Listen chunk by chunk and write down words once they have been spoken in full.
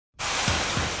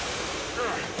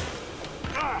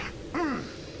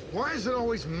Why is it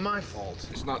always my fault?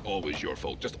 It's not always your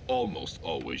fault, just almost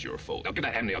always your fault. Now give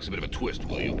that Amniox a bit of a twist,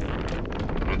 will you?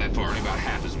 Not that far, only about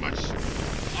half as much.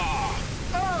 Ah!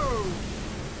 Oh!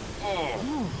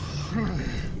 Oh!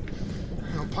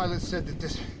 Well, pilot said that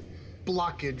this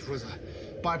blockage was a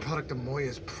byproduct of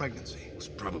Moya's pregnancy. It was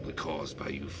probably caused by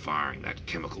you firing that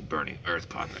chemical-burning Earth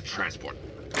pod in the transport.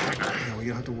 No, you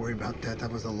don't have to worry about that.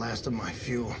 That was the last of my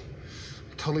fuel.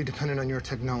 Totally dependent on your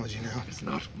technology now. It's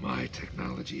not my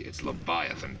technology, it's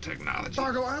Leviathan technology.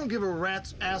 Fargo, I don't give a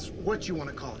rat's ass what you want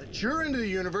to call it. It's your end of the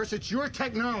universe, it's your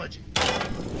technology.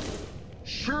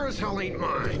 Sure as hell ain't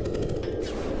mine.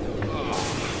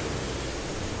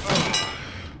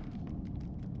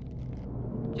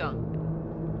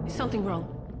 John, is something wrong?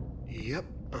 Yep,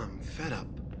 I'm fed up.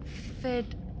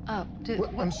 Fed up?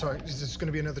 What? I'm sorry, is this going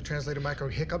to be another translator micro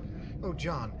hiccup? Oh,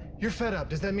 John, you're fed up.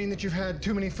 Does that mean that you've had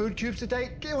too many food cubes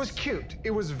today? It was cute.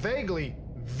 It was vaguely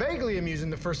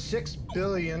amusing the first 6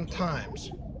 billion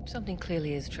times. Something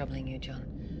clearly is troubling you, John.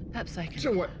 Perhaps I can...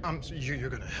 So what, you're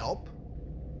going to help?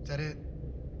 Is that it?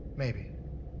 Maybe.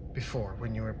 Before,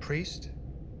 when you were a priest.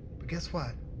 But guess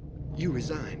what? You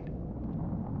resigned.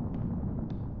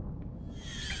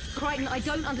 Crichton, I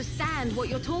don't understand what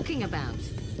you're talking about.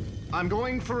 I'm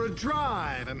going for a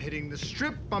drive. I'm hitting the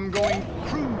strip. I'm going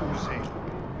cruising.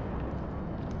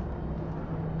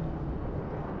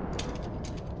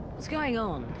 What's going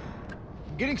on?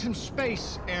 Getting some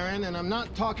space, Aaron, and I'm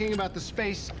not talking about the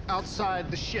space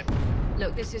outside the ship.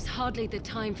 Look, this is hardly the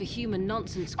time for human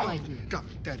nonsense, Crichton. Oh, God,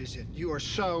 that is it. You are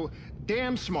so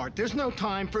damn smart. There's no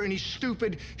time for any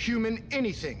stupid human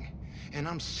anything. And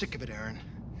I'm sick of it, Aaron.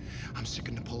 I'm sick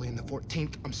of Napoleon the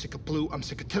 14th. I'm sick of Blue. I'm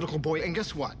sick of Tentacle Boy. And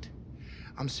guess what?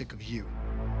 I'm sick of you.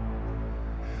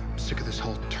 I'm sick of this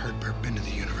whole turd burp into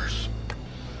the universe.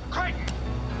 Crichton!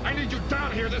 I need you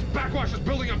down here. This backwash is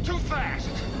building up too fast.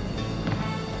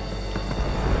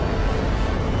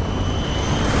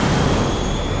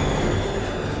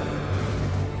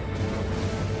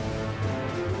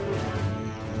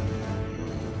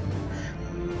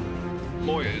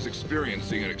 Moya is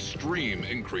experiencing an extreme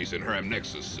increase in her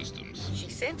amnexus systems. She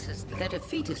senses that her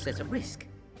fetus is at risk.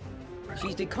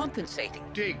 She's decompensating.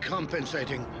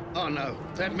 Decompensating? Oh, no.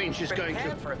 That means she's going to...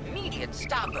 Prepare for immediate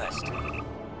starburst.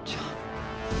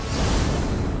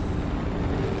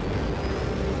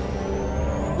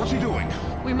 What's he doing?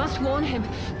 We must warn him.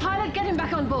 Pilot, get him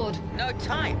back on board. No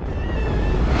time.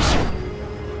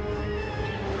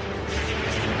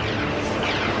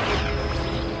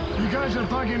 You guys are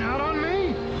bugging out on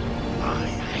me? I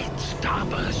hate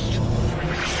starburst.